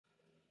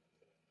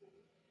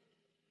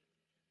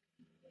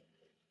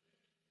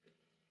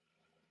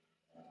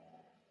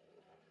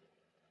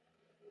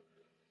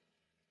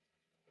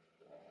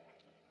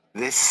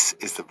This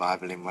is the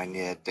Bible in one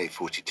year, day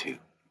 42.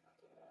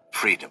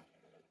 Freedom.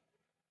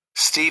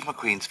 Steve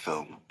McQueen's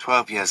film,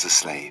 12 Years a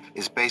Slave,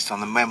 is based on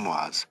the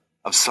memoirs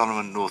of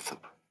Solomon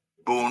Northup,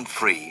 born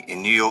free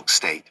in New York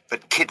State,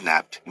 but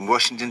kidnapped in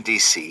Washington,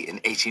 D.C. in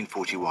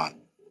 1841,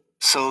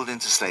 sold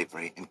into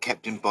slavery and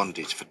kept in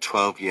bondage for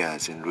 12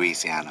 years in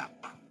Louisiana.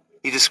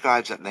 He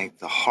describes at length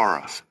the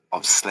horrors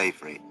of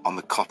slavery on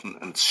the cotton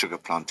and sugar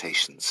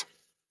plantations.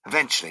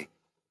 Eventually,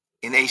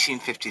 in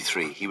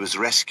 1853, he was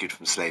rescued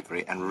from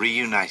slavery and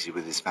reunited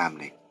with his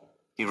family.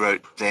 He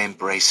wrote, "They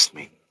embraced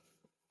me,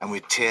 and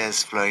with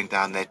tears flowing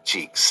down their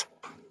cheeks,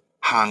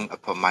 hung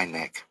upon my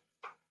neck.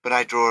 But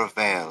I draw a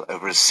veil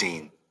over a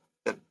scene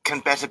that can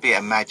better be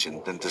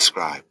imagined than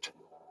described.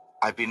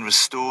 I've been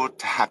restored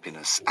to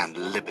happiness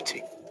and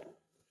liberty."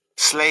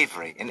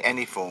 Slavery in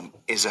any form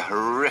is a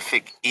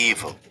horrific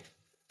evil.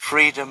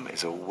 Freedom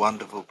is a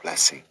wonderful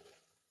blessing.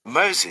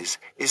 Moses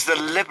is the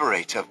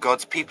liberator of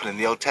God's people in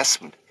the Old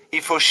Testament. He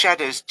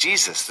foreshadows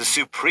Jesus, the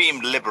supreme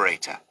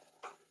liberator.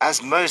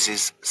 As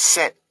Moses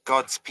set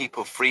God's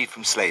people free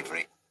from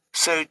slavery,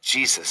 so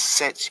Jesus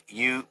sets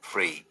you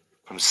free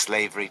from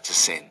slavery to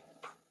sin.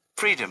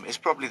 Freedom is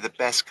probably the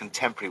best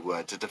contemporary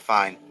word to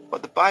define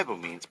what the Bible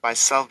means by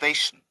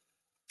salvation.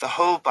 The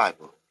whole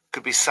Bible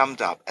could be summed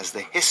up as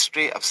the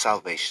history of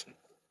salvation.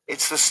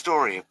 It's the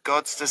story of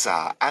God's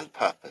desire and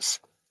purpose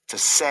to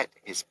set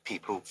his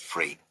people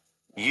free.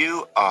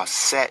 You are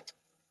set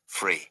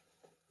free.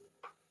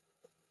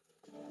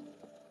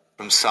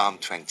 From Psalm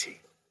 20.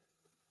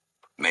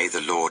 May the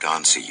Lord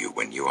answer you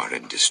when you are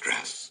in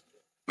distress.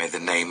 May the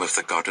name of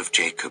the God of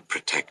Jacob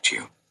protect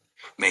you.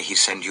 May he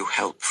send you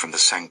help from the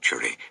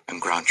sanctuary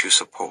and grant you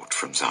support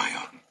from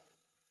Zion.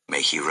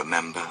 May he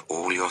remember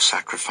all your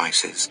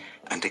sacrifices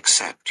and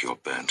accept your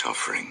burnt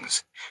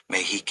offerings.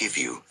 May he give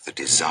you the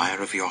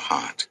desire of your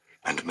heart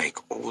and make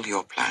all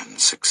your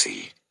plans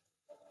succeed.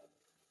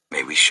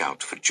 May we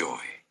shout for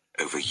joy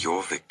over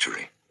your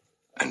victory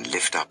and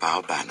lift up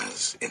our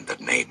banners in the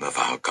name of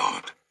our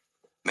God.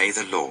 May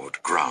the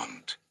Lord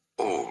grant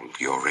all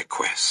your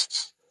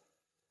requests.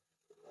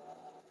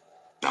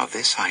 Now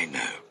this I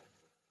know,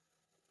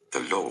 the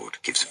Lord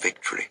gives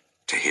victory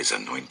to his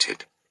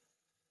anointed.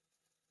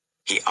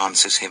 He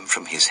answers him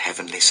from his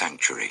heavenly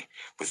sanctuary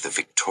with the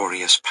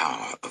victorious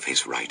power of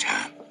his right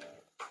hand.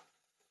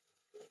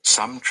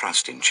 Some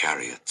trust in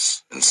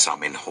chariots and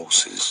some in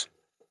horses,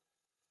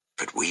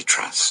 but we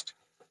trust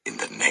in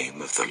the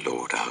name of the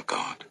Lord our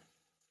God.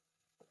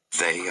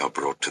 They are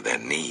brought to their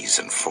knees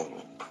and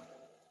fall,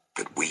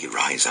 but we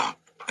rise up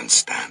and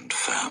stand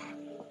firm.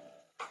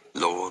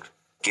 Lord,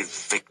 give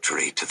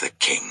victory to the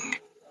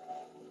King.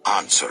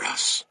 Answer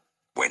us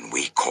when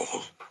we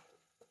call.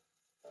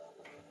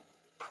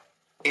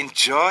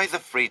 Enjoy the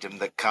freedom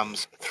that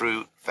comes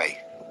through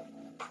faith.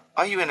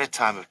 Are you in a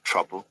time of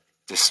trouble,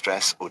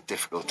 distress, or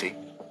difficulty?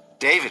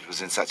 David was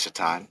in such a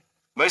time,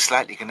 most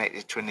likely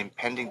connected to an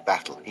impending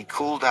battle. He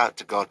called out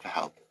to God for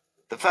help.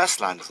 The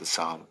first line of the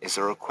psalm is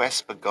a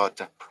request for God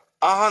to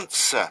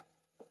answer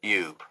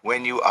you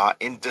when you are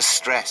in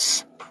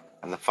distress.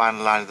 And the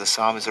final line of the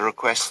psalm is a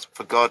request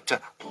for God to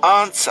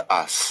answer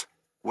us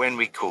when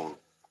we call.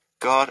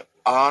 God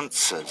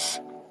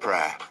answers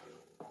prayer.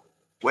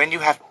 When you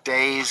have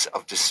days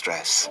of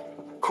distress,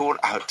 call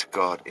out to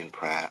God in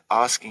prayer,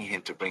 asking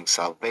him to bring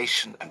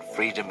salvation and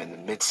freedom in the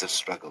midst of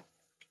struggle.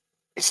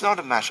 It's not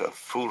a matter of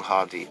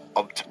foolhardy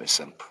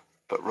optimism,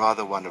 but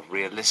rather one of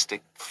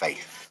realistic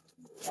faith.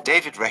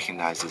 David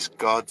recognizes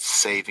God's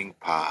saving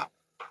power,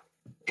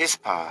 his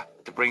power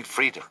to bring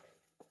freedom.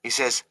 He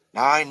says,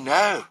 "Now I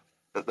know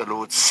that the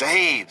Lord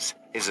saves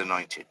his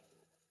anointed."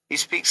 He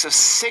speaks of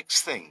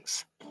 6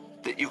 things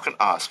that you can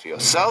ask for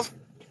yourself,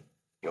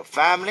 your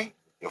family,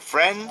 your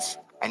friends,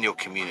 and your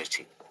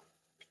community.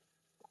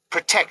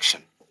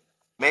 Protection.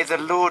 May the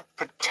Lord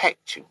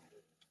protect you,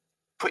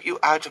 put you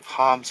out of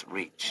harm's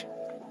reach.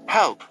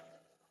 Help.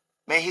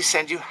 May he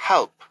send you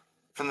help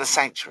from the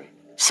sanctuary.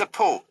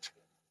 Support.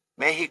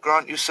 May he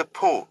grant you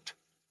support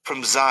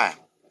from Zion.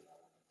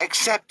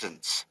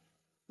 Acceptance.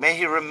 May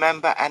he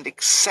remember and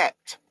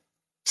accept.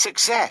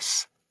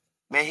 Success.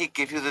 May he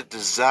give you the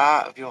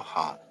desire of your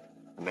heart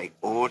and make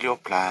all your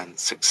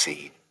plans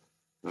succeed.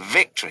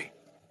 Victory.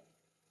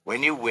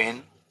 When you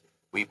win,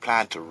 we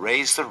plan to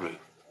raise the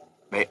roof.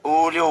 May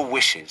all your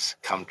wishes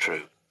come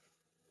true.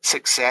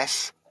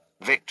 Success,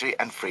 victory,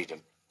 and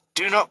freedom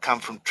do not come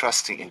from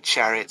trusting in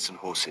chariots and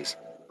horses.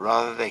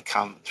 Rather, they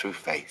come through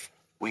faith.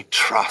 We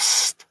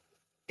trust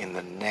in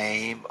the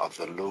name of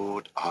the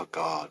Lord our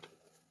God.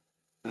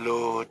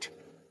 Lord,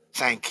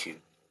 thank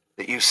you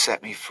that you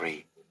set me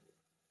free.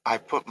 I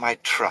put my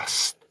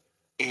trust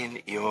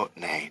in your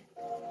name.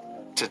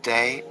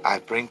 Today, I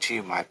bring to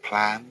you my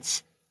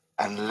plans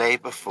and lay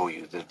before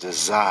you the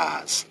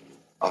desires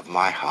of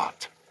my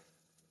heart.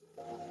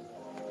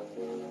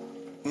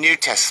 New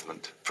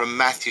Testament from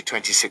Matthew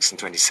 26 and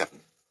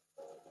 27.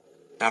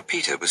 Now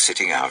Peter was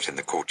sitting out in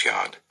the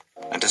courtyard,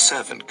 and a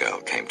servant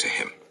girl came to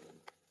him.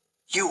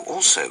 "You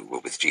also were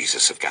with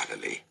Jesus of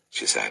Galilee,"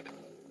 she said.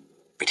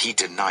 But he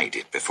denied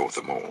it before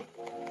them all.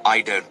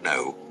 "I don't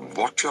know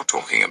what you're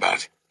talking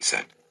about," he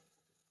said.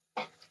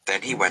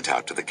 Then he went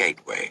out to the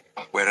gateway,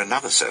 where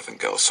another servant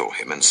girl saw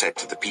him and said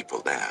to the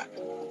people there,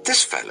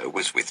 "This fellow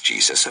was with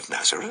Jesus of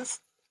Nazareth."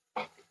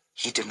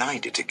 He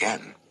denied it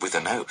again with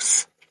an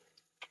oath.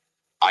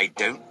 "I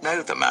don't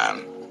know the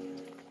man."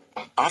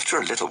 After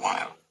a little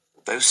while,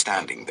 those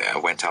standing there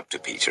went up to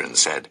Peter and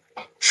said,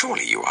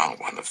 "Surely you are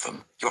one of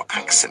them. Your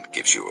accent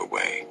gives you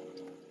away."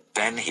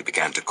 Then he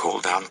began to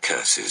call down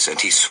curses, and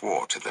he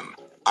swore to them,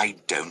 "I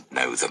don't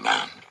know the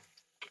man."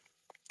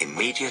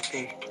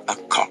 Immediately a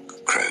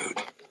cock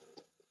crowed.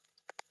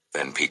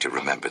 Then Peter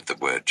remembered the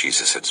word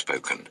Jesus had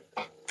spoken,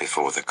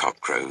 "Before the cock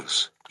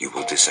crows, you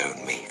will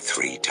disown me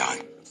 3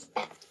 times."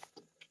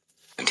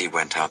 And he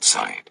went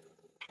outside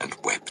and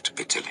wept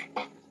bitterly.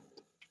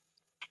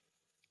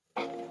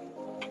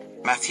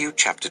 Matthew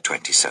chapter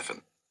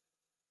 27.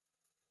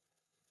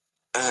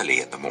 Early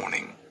in the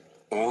morning,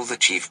 all the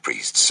chief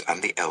priests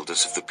and the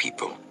elders of the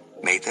people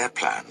made their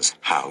plans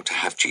how to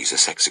have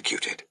Jesus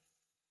executed.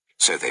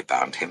 So they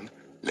bound him,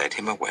 led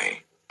him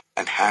away,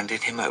 and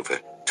handed him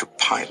over to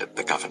Pilate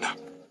the governor.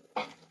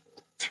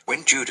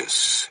 When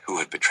Judas, who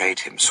had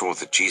betrayed him, saw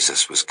that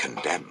Jesus was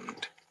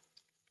condemned,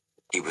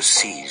 he was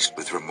seized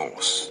with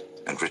remorse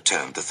and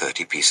returned the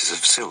 30 pieces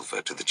of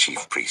silver to the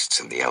chief priests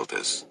and the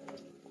elders.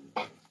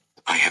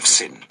 "I have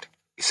sinned,"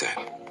 he said,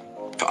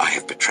 "for I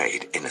have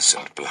betrayed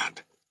innocent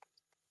blood."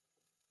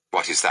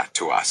 "What is that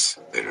to us?"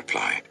 they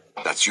replied.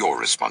 "That's your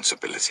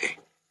responsibility."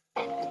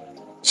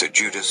 So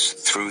Judas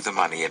threw the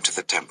money into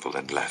the temple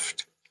and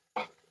left.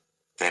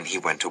 Then he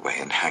went away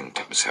and hanged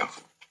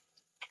himself.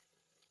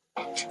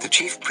 The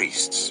chief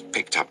priests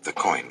picked up the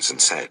coins and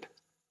said,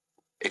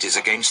 "It is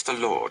against the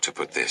law to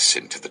put this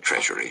into the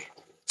treasury,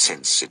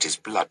 since it is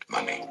blood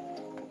money."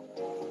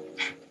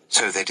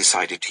 So they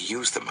decided to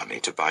use the money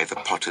to buy the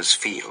potter's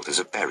field as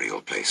a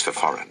burial place for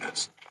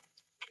foreigners.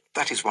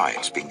 That is why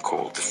it's been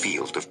called the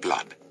Field of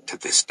Blood to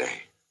this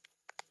day.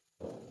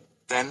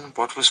 Then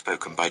what was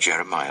spoken by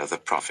Jeremiah the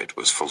prophet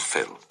was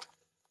fulfilled.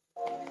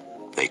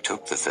 They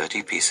took the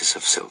 30 pieces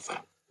of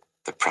silver,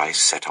 the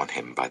price set on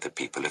him by the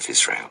people of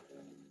Israel,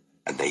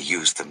 and they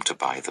used them to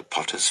buy the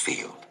potter's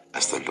field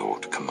as the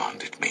Lord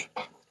commanded me.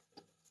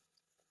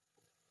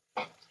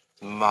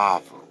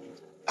 Marvel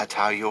at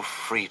how your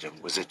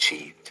freedom was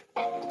achieved.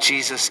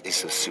 Jesus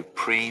is the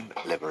supreme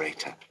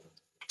liberator.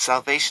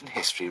 Salvation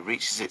history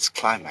reaches its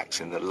climax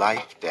in the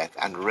life, death,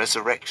 and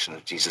resurrection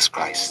of Jesus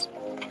Christ.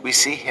 We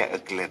see here a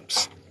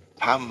glimpse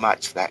of how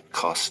much that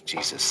cost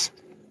Jesus.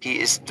 He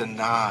is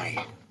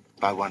denied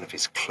by one of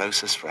his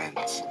closest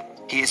friends.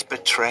 He is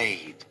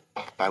betrayed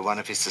by one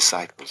of his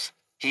disciples.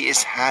 He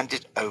is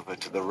handed over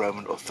to the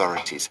Roman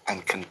authorities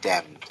and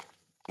condemned.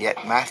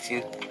 Yet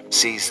Matthew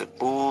sees that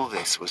all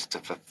this was to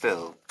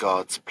fulfill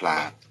God's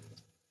plan.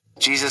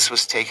 Jesus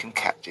was taken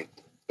captive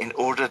in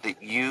order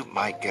that you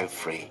might go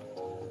free.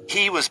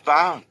 He was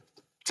bound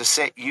to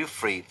set you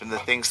free from the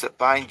things that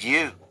bind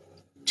you.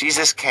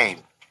 Jesus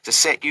came to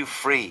set you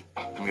free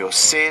from your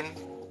sin,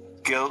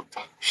 guilt,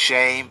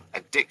 shame,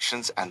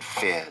 addictions, and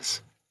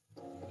fears.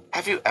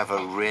 Have you ever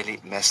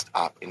really messed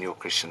up in your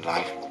Christian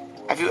life?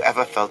 Have you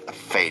ever felt a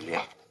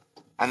failure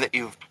and that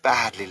you've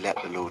badly let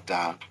the Lord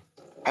down?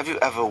 Have you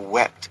ever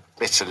wept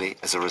bitterly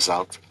as a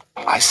result?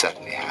 I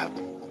certainly have.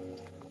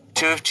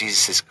 2 of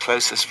Jesus'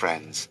 closest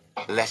friends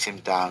let him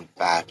down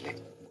badly.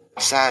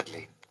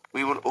 Sadly,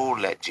 we will all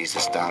let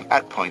Jesus down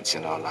at points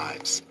in our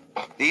lives.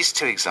 These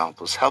 2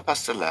 examples help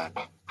us to learn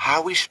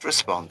how we should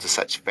respond to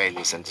such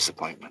failures and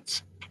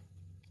disappointments.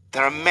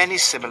 There are many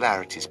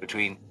similarities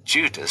between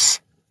Judas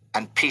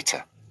and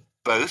Peter.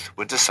 Both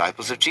were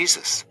disciples of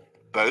Jesus.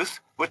 Both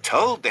were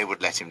told they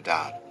would let him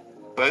down.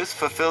 Both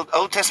fulfilled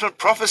Old Testament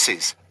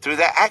prophecies through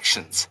their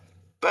actions.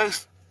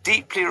 Both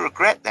deeply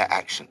regret their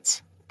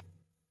actions.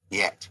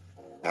 Yet,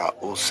 there are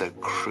also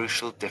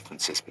crucial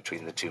differences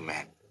between the 2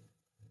 men.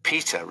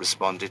 Peter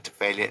responded to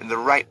failure in the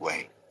right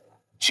way.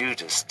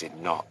 Judas did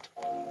not.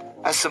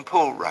 As St.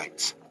 Paul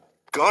writes,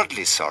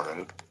 "Godly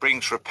sorrow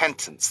brings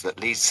repentance that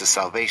leads to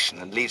salvation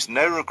and leaves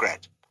no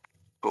regret,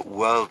 but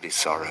worldly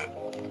sorrow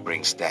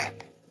brings death."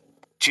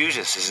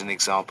 Judas is an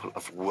example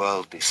of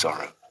worldly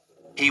sorrow.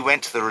 He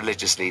went to the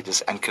religious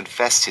leaders and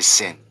confessed his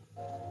sin,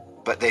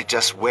 but they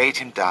just weighed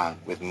him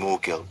down with more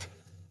guilt.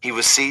 He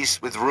was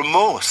seized with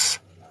remorse,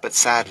 but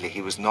sadly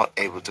he was not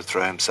able to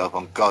throw himself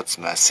on God's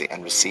mercy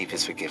and receive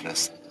his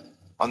forgiveness.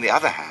 On the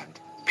other hand,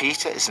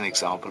 Peter is an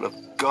example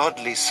of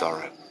godly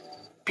sorrow.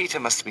 Peter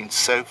must have been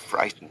so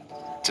frightened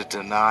to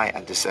deny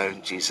and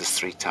disown Jesus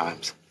 3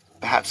 times.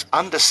 Perhaps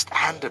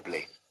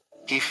understandably,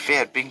 he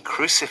feared being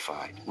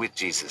crucified with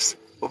Jesus,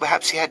 or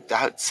perhaps he had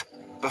doubts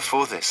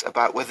before this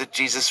about whether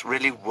Jesus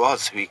really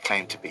was who he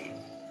claimed to be.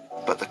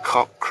 But the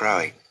cock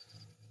crowing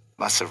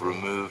must have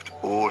removed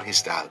all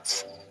his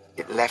doubts.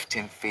 It left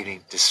him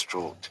feeling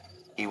distraught.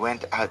 He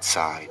went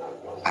outside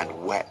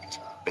and wept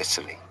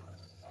bitterly.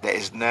 There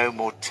is no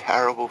more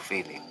terrible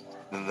feeling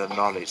than the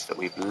knowledge that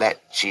we've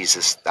let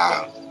Jesus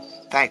down.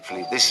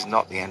 Thankfully, this is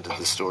not the end of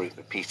the story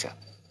for Peter.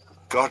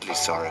 Godly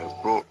sorrow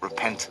brought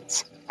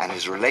repentance and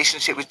his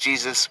relationship with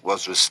Jesus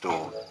was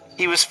restored.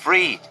 He was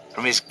freed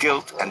from his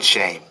guilt and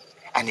shame,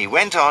 and he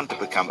went on to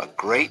become a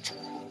great,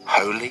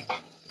 holy,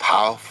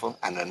 powerful,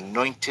 and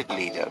anointed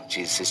leader of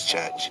Jesus'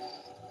 church.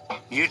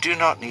 You do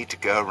not need to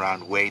go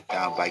around weighed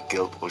down by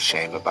guilt or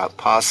shame about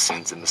past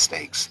sins and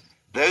mistakes.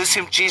 Those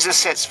whom Jesus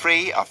sets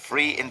free are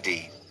free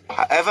indeed.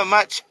 However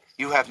much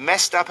you have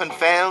messed up and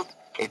failed,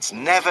 it's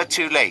never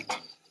too late.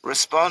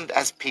 Respond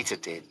as Peter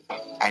did,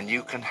 and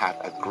you can have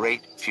a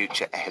great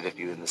future ahead of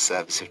you in the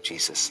service of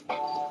Jesus.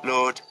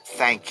 Lord,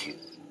 thank you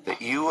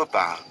that you were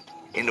bound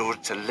in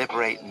order to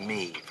liberate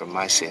me from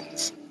my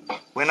sins.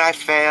 When I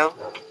fail,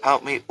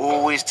 help me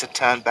always to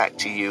turn back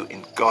to you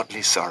in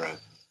godly sorrow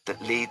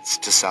that leads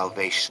to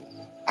salvation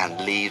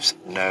and leaves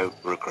no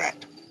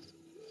regret.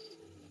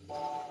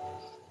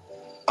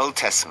 Old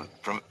Testament,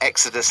 from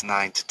Exodus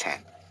 9 to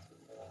 10.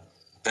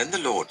 Then the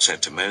Lord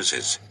said to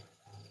Moses,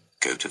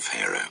 "Go to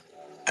Pharaoh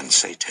and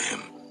say to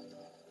him,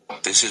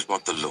 'This is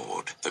what the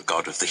Lord, the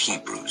God of the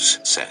Hebrews,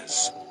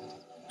 says.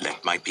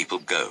 Let my people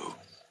go,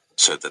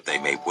 so that they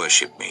may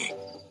worship me.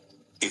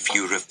 If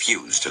you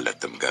refuse to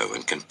let them go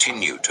and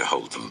continue to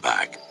hold them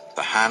back,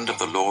 the hand of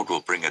the Lord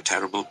will bring a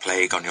terrible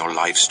plague on your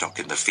livestock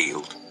in the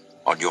field,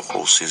 on your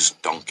horses,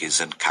 donkeys,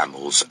 and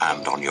camels,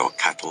 and on your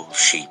cattle,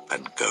 sheep,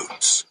 and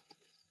goats.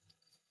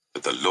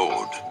 But the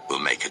Lord will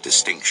make a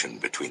distinction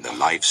between the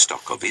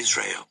livestock of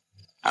Israel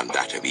and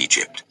that of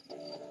Egypt,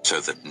 so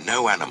that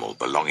no animal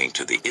belonging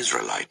to the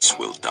Israelites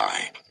will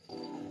die.'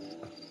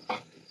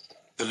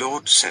 The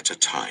Lord set a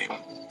time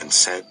and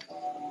said,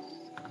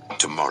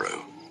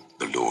 'Tomorrow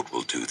the Lord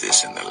will do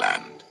this in the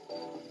land.'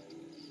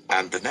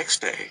 And the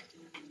next day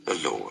the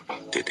Lord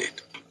did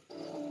it.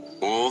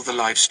 All the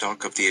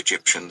livestock of the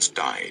Egyptians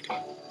died,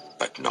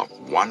 but not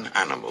one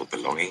animal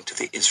belonging to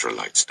the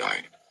Israelites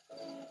died.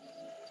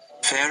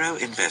 Pharaoh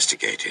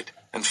investigated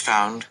and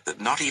found that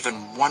not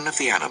even one of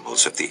the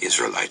animals of the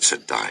Israelites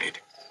had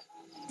died.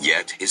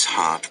 Yet his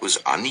heart was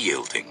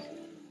unyielding,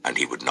 and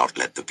he would not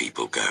let the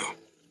people go.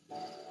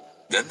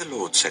 Then the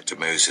Lord said to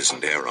Moses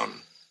and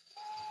Aaron,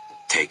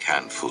 'Take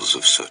handfuls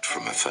of soot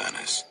from a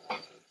furnace,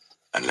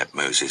 and let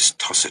Moses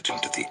toss it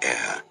into the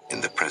air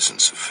in the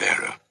presence of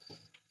Pharaoh.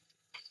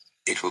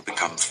 It will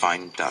become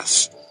fine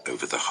dust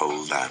over the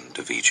whole land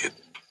of Egypt,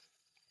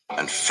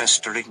 and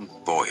festering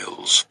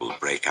boils will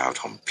break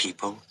out on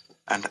people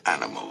and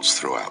animals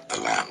throughout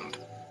the land.'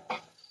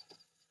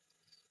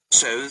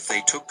 So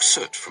they took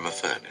soot from a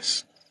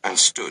furnace and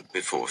stood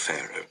before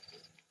Pharaoh.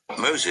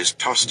 Moses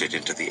tossed it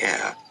into the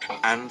air,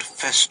 and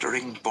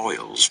festering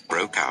boils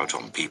broke out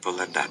on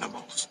people and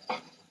animals.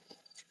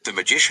 The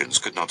magicians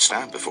could not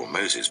stand before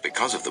Moses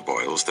because of the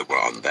boils that were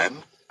on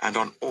them and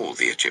on all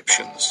the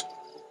Egyptians.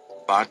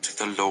 But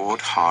the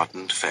Lord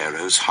hardened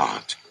Pharaoh's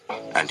heart,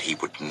 and he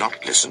would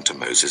not listen to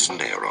Moses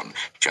and Aaron,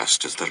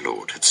 just as the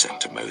Lord had said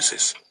to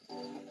Moses.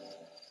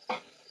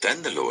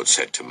 Then the Lord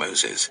said to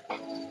Moses,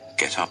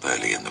 'Get up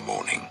early in the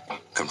morning,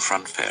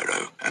 confront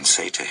Pharaoh, and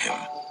say to him,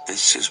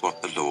 "This is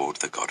what the Lord,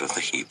 the God of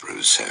the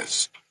Hebrews,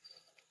 says.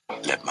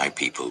 Let my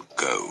people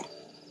go,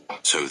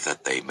 so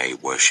that they may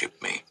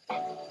worship me.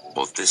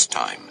 For this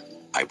time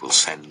I will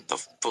send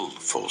the full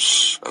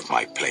force of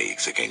my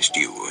plagues against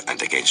you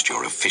and against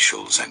your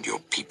officials and your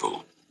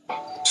people,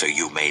 so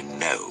you may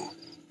know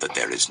that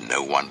there is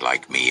no one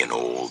like me in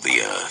all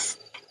the earth.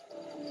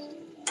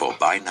 For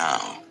by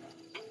now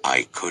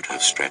I could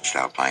have stretched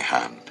out my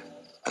hand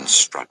and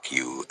struck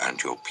you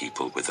and your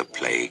people with a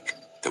plague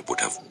that would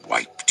have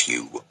wiped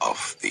you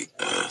off the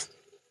earth.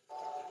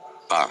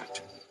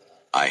 But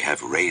I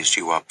have raised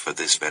you up for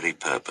this very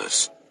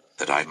purpose,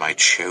 that I might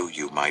show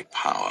you my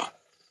power,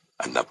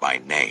 and that my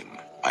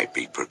name might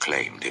be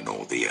proclaimed in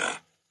all the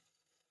earth.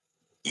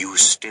 You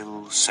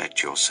still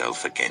set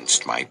yourself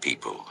against my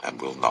people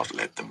and will not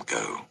let them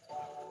go.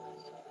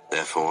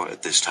 Therefore,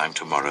 at this time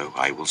tomorrow,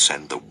 I will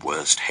send the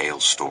worst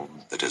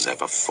hailstorm that has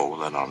ever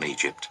fallen on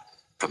Egypt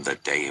from the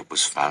day it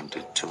was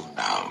founded till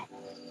now.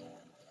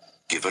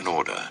 Give an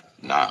order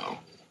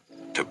now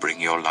to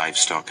bring your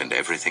livestock and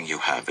everything you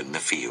have in the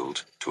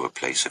field to a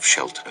place of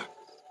shelter,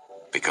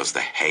 because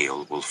the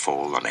hail will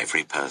fall on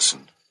every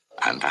person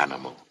and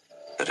animal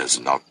that has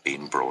not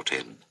been brought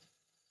in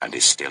and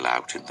is still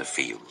out in the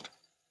field,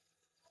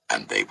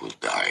 and they will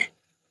die."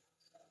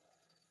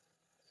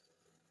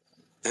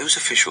 Those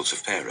officials of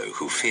Pharaoh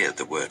who feared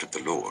the word of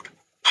the Lord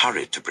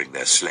hurried to bring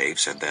their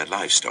slaves and their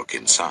livestock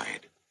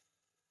inside.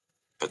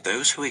 But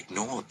those who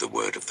ignored the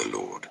word of the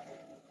Lord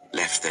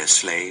left their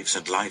slaves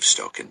and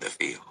livestock in the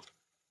field.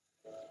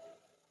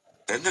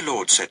 Then the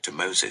Lord said to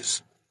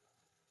Moses,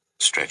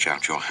 "Stretch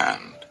out your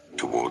hand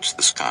towards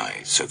the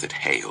sky so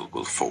that hail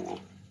will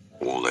fall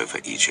all over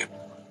Egypt,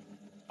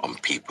 on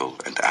people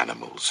and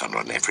animals and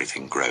on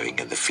everything growing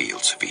in the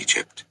fields of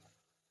Egypt."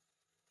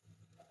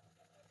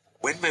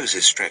 When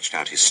Moses stretched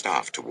out his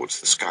staff towards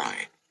the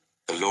sky,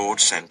 the Lord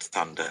sent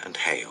thunder and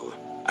hail,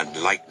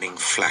 and lightning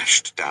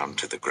flashed down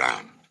to the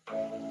ground.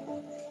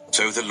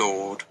 So the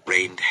Lord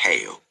rained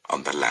hail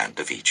on the land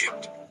of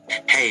Egypt.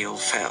 Hail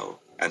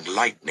fell, and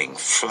lightning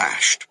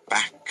flashed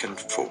back and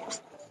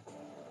forth.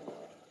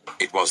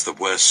 It was the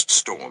worst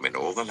storm in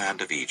all the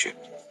land of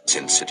Egypt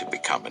since it had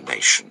become a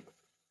nation.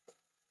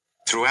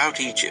 Throughout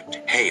Egypt,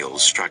 hail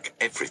struck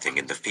everything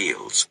in the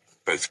fields,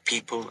 both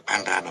people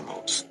and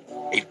animals.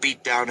 It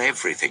beat down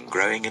everything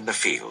growing in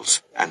the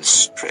fields and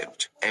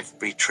stripped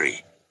every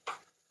tree.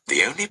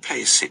 The only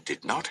place it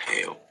did not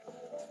hail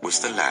was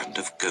the land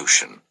of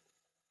Goshen,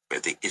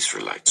 where the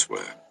Israelites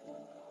were.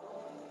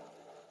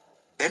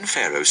 Then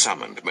Pharaoh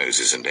summoned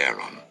Moses and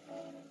Aaron.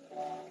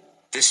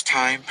 "This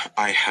time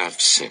I have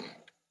sinned,"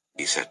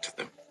 he said to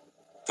them.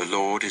 "The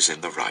Lord is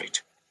in the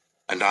right,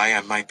 and I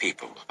and my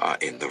people are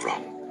in the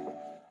wrong.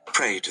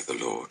 Pray to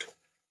the Lord,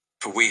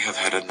 for we have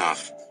had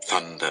enough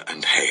thunder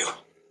and hail.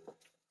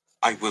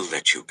 I will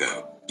let you go.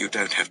 You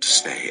don't have to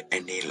stay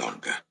any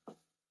longer."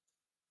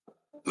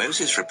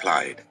 Moses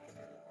replied,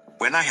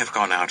 "When I have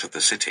gone out of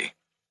the city,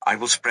 I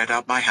will spread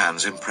out my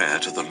hands in prayer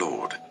to the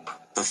Lord.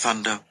 The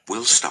thunder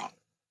will stop,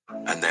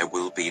 and there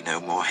will be no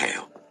more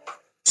hail,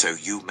 so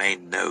you may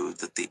know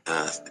that the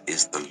earth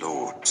is the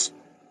Lord's.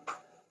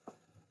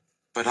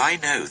 But I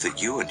know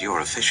that you and your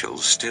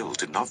officials still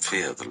do not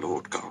fear the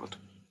Lord God."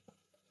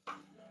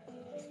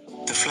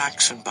 The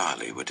flax and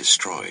barley were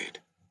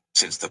destroyed,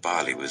 since the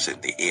barley was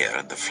in the ear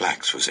and the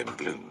flax was in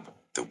bloom.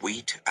 The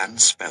wheat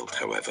and spelt,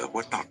 however,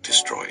 were not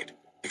destroyed,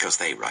 because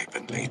they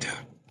ripened later.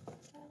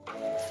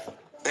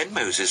 Then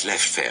Moses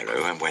left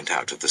Pharaoh and went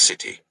out of the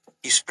city.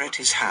 He spread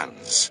his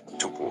hands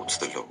towards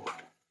the Lord.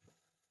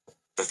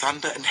 The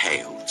thunder and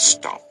hail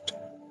stopped,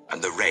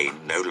 and the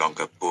rain no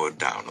longer poured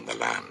down on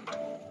the land.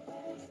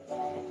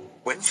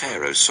 When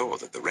Pharaoh saw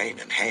that the rain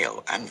and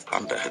hail and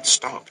thunder had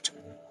stopped,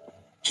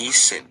 he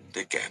sinned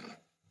again.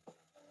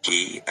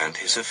 He and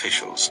his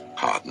officials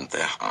hardened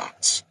their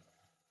hearts.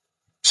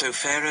 So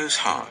Pharaoh's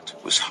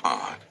heart was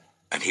hard,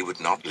 and he would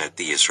not let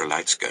the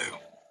Israelites go,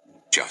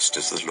 just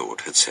as the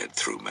Lord had said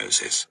through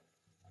Moses.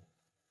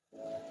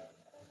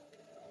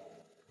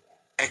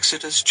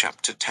 Exodus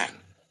chapter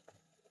 10.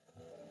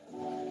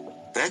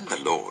 Then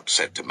the Lord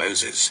said to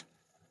Moses,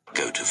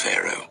 "Go to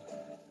Pharaoh,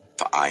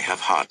 for I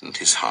have hardened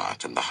his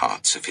heart and the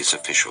hearts of his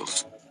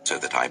officials, so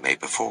that I may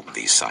perform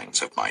these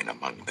signs of mine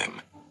among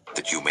them,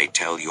 that you may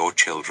tell your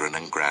children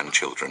and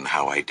grandchildren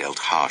how I dealt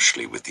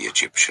harshly with the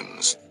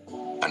Egyptians,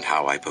 and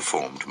how I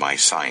performed my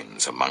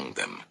signs among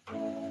them,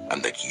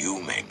 and that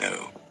you may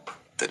know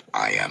that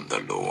I am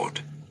the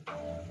Lord."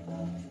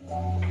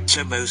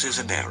 So Moses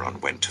and Aaron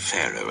went to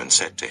Pharaoh and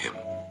said to him,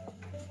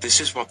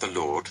 "This is what the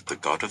Lord,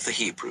 the God of the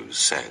Hebrews,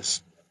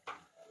 says.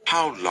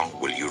 How long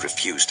will you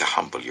refuse to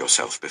humble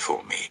yourself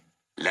before me?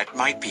 Let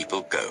my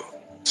people go,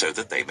 so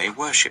that they may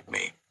worship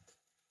me.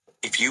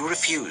 If you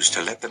refuse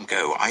to let them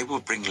go, I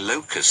will bring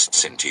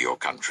locusts into your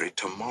country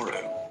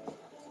tomorrow.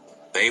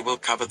 They will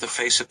cover the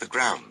face of the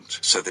ground,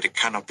 so that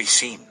it cannot be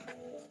seen.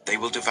 They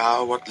will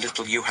devour what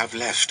little you have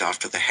left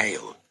after the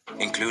hail,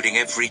 including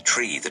every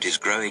tree that is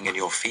growing in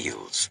your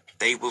fields.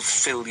 They will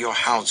fill your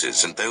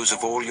houses and those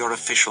of all your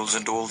officials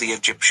and all the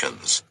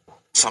Egyptians,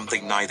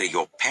 something neither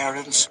your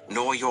parents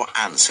nor your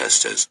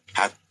ancestors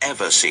have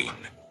ever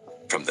seen,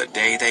 from the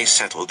day they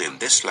settled in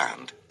this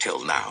land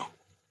till now."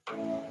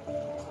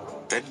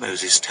 Then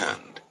Moses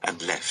turned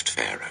and left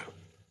Pharaoh.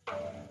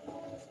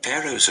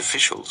 Pharaoh's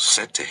officials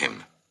said to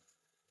him,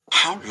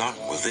 "How long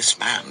will this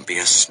man be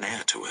a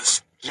snare to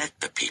us? Let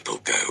the people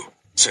go,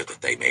 so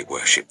that they may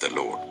worship the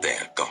Lord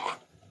their God.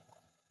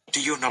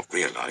 Do you not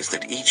realize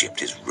that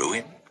Egypt is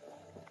ruined?"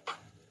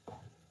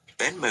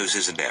 Then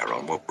Moses and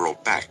Aaron were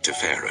brought back to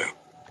Pharaoh.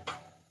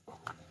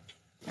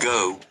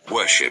 "Go,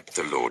 worship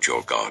the Lord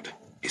your God,"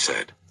 he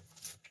said.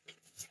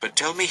 "But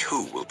tell me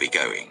who will be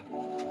going."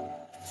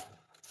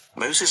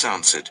 Moses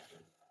answered,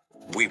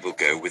 "We will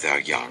go with our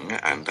young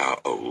and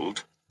our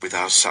old, with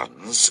our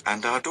sons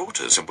and our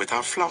daughters, and with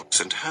our flocks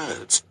and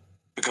herds,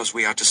 because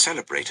we are to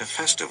celebrate a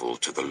festival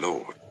to the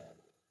Lord."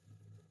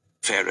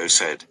 Pharaoh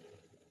said,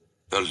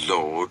 "The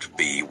Lord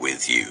be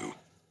with you,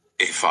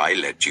 if I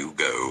let you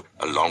go,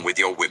 along with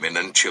your women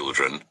and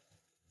children.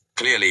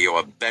 Clearly you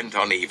are bent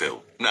on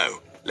evil.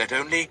 No, let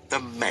only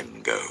the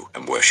men go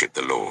and worship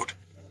the Lord,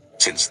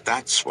 since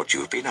that's what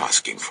you have been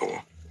asking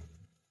for."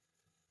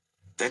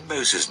 Then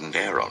Moses and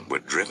Aaron were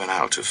driven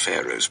out of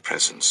Pharaoh's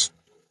presence.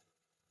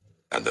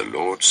 And the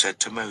Lord said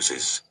to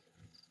Moses,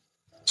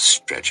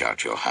 "Stretch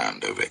out your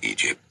hand over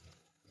Egypt,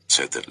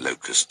 so that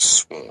locusts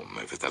swarm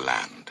over the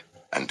land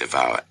and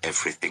devour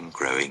everything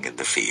growing in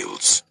the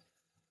fields,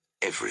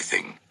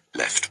 everything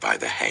left by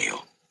the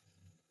hail."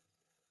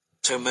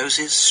 So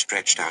Moses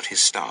stretched out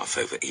his staff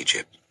over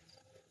Egypt,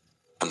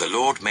 and the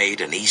Lord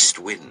made an east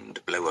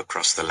wind blow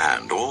across the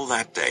land all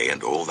that day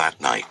and all that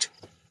night.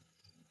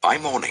 By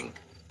morning,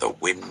 the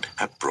wind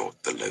had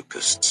brought the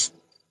locusts.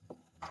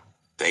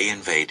 They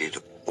invaded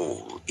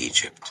all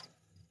Egypt,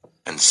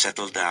 and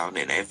settled down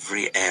in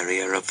every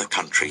area of the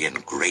country in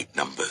great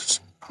numbers.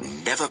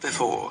 Never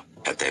before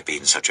had there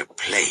been such a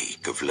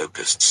plague of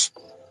locusts,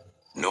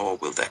 nor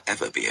will there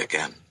ever be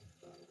again.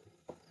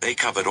 They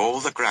covered all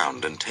the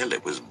ground until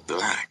it was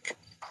black.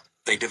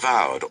 They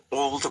devoured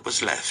all that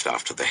was left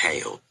after the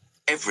hail,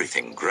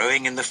 everything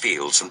growing in the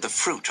fields and the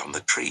fruit on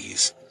the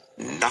trees.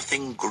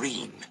 Nothing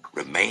green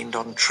remained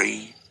on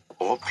tree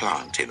or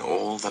plant in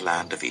all the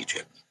land of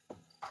Egypt.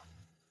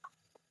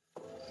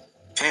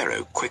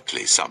 Pharaoh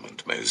quickly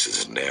summoned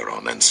Moses and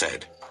Aaron and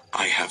said,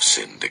 "I have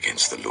sinned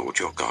against the Lord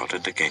your God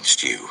and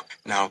against you.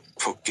 Now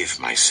forgive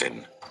my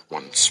sin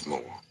once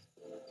more,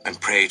 and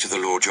pray to the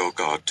Lord your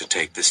God to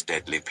take this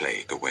deadly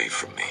plague away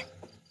from me."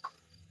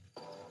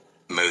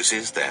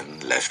 Moses then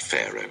left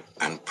Pharaoh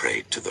and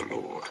prayed to the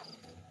Lord.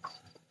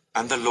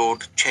 And the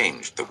Lord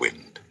changed the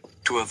wind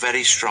to a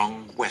very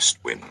strong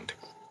west wind,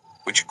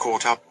 which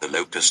caught up the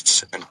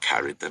locusts and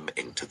carried them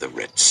into the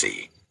Red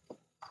Sea.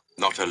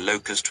 Not a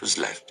locust was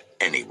left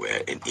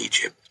anywhere in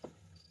Egypt.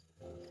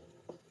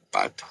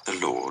 But the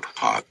Lord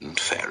hardened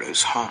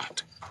Pharaoh's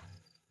heart,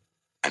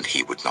 and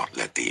he would not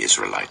let the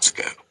Israelites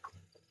go.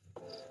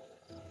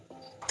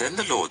 Then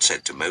the Lord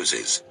said to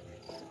Moses,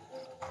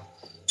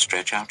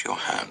 "Stretch out your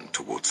hand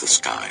towards the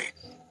sky,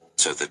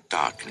 so that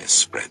darkness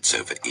spreads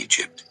over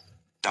Egypt,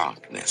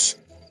 darkness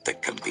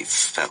that can be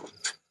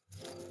felt."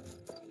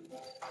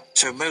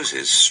 So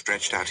Moses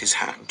stretched out his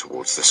hand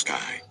towards the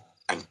sky,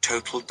 and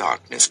total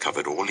darkness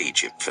covered all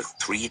Egypt for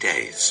 3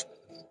 days.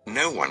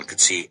 No one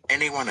could see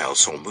anyone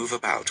else or move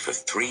about for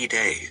 3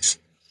 days.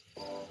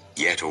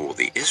 Yet all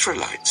the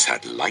Israelites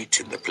had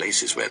light in the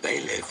places where they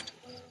lived.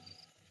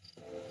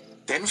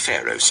 Then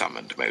Pharaoh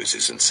summoned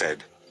Moses and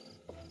said,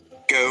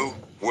 "Go,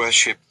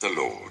 worship the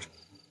Lord.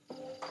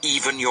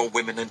 Even your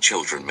women and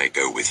children may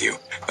go with you,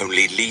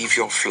 only leave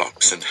your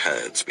flocks and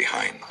herds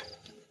behind."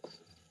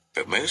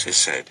 But Moses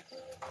said,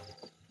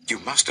 "You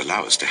must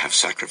allow us to have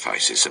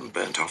sacrifices and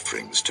burnt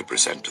offerings to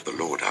present to the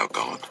Lord our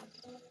God.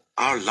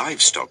 Our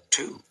livestock,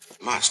 too,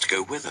 must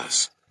go with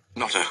us.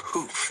 Not a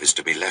hoof is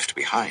to be left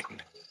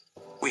behind.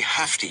 We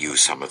have to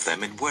use some of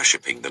them in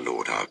worshipping the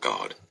Lord our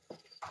God.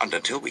 And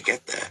until we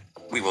get there,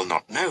 we will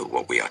not know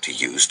what we are to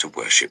use to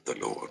worship the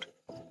Lord."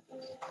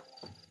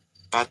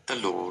 But the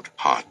Lord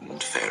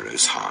hardened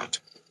Pharaoh's heart,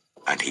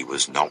 and he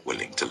was not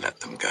willing to let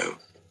them go.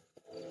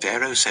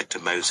 Pharaoh said to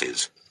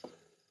Moses,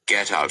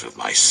 "Get out of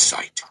my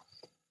sight.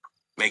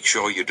 Make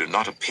sure you do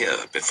not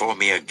appear before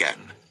me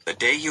again. The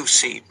day you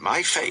see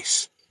my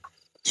face,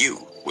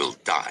 you will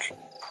die."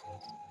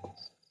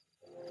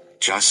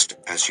 "Just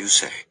as you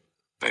say,"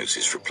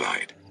 Moses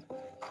replied.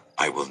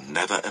 "I will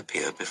never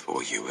appear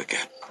before you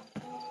again."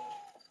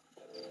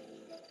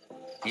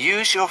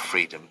 Use your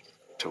freedom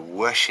to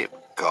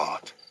worship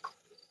God.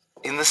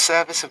 In the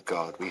service of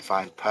God, we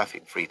find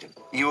perfect freedom.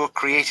 You were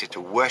created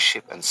to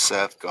worship and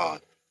serve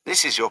God.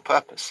 This is your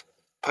purpose.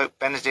 Pope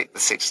Benedict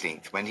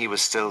XVI, when he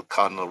was still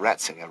Cardinal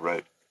Ratzinger,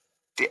 wrote,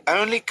 "The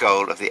only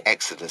goal of the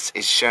Exodus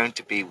is shown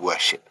to be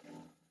worship.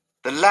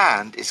 The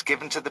land is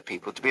given to the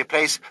people to be a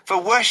place for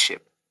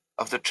worship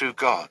of the true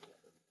God.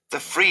 The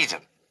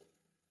freedom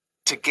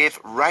to give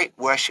right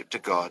worship to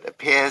God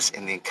appears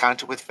in the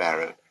encounter with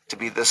Pharaoh to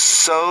be the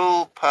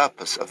sole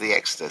purpose of the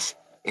Exodus,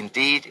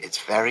 indeed its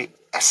very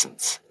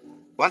essence."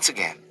 Once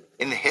again,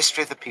 in the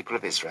history of the people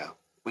of Israel,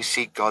 we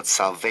see God's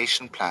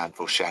salvation plan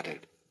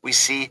foreshadowed. We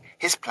see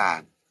his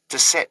plan to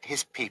set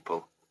his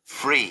people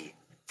free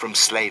from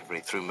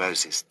slavery through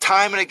Moses.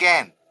 Time and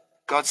again,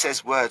 God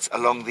says words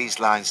along these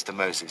lines to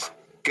Moses.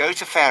 "Go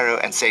to Pharaoh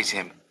and say to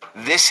him,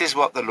 'This is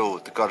what the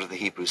Lord, the God of the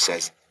Hebrews,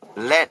 says.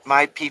 Let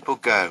my people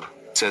go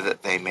so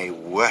that they may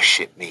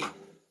worship me.'"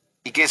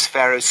 He gives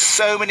Pharaoh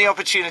so many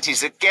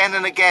opportunities again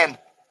and again.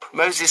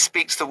 Moses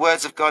speaks the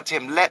words of God to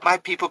him. "Let my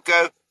people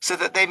go so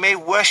that they may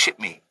worship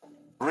me.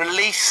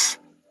 Release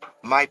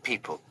my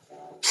people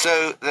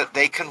so that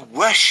they can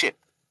worship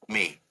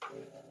me."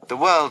 The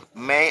world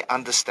may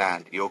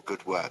understand your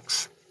good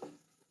works,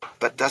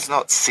 but does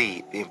not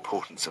see the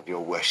importance of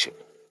your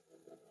worship.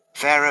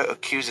 Pharaoh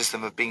accuses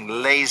them of being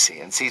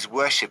lazy and sees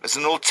worship as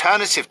an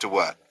alternative to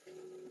work.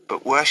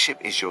 But worship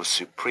is your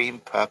supreme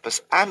purpose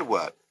and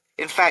work.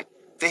 In fact,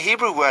 the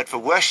Hebrew word for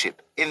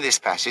worship in this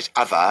passage,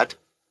 avad,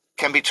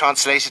 can be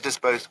translated as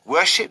both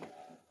worship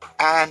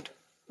and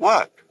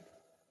work.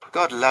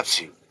 God loves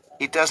you.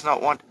 He does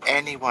not want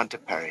anyone to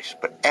perish,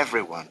 but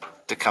everyone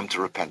to come to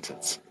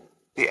repentance.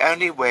 The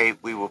only way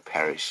we will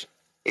perish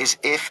is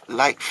if,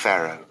 like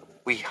Pharaoh,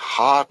 we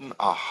harden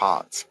our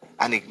hearts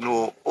and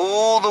ignore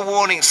all the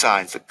warning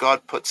signs that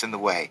God puts in the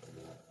way.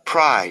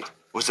 Pride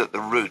was at the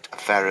root of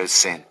Pharaoh's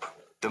sin.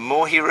 The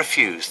more he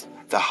refused,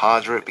 the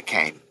harder it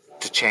became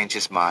to change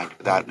his mind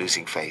without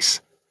losing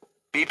face.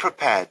 Be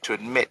prepared to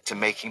admit to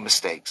making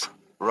mistakes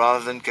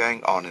rather than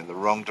going on in the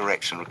wrong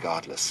direction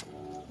regardless.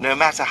 No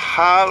matter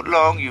how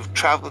long you've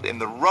traveled in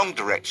the wrong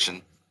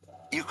direction,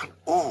 you can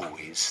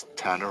always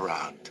turn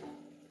around.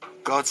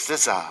 God's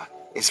desire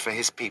is for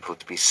his people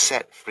to be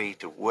set free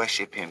to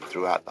worship him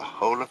throughout the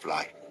whole of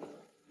life.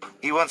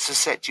 He wants to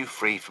set you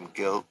free from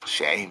guilt,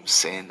 shame,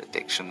 sin,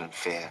 addiction, and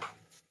fear.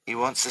 He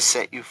wants to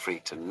set you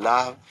free to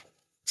love,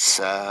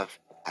 serve,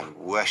 and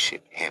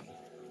worship him.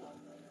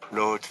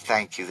 Lord,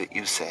 thank you that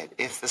you said,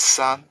 "If the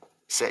Son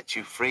sets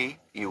you free,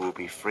 you will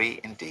be free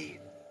indeed."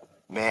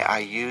 May I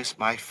use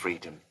my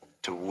freedom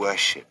to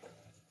worship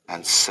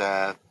and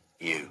serve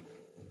you.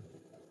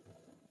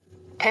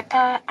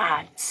 Pippa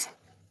adds,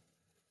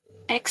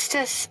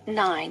 Exodus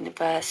 9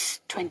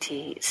 verse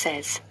 20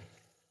 says,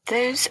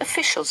 "Those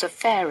officials of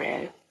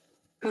Pharaoh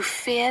who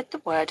feared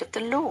the word of the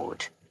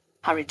Lord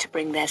hurried to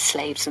bring their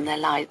slaves and their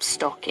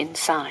livestock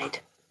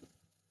inside."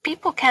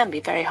 People can be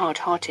very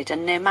hard-hearted,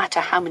 and no matter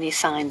how many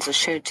signs are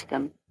showed to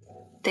them,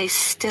 they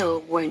still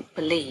won't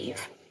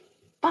believe.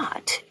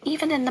 But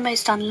even in the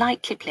most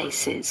unlikely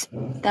places,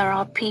 there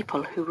are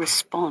people who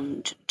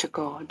respond to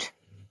God.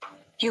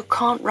 You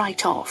can't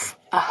write off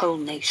a whole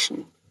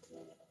nation.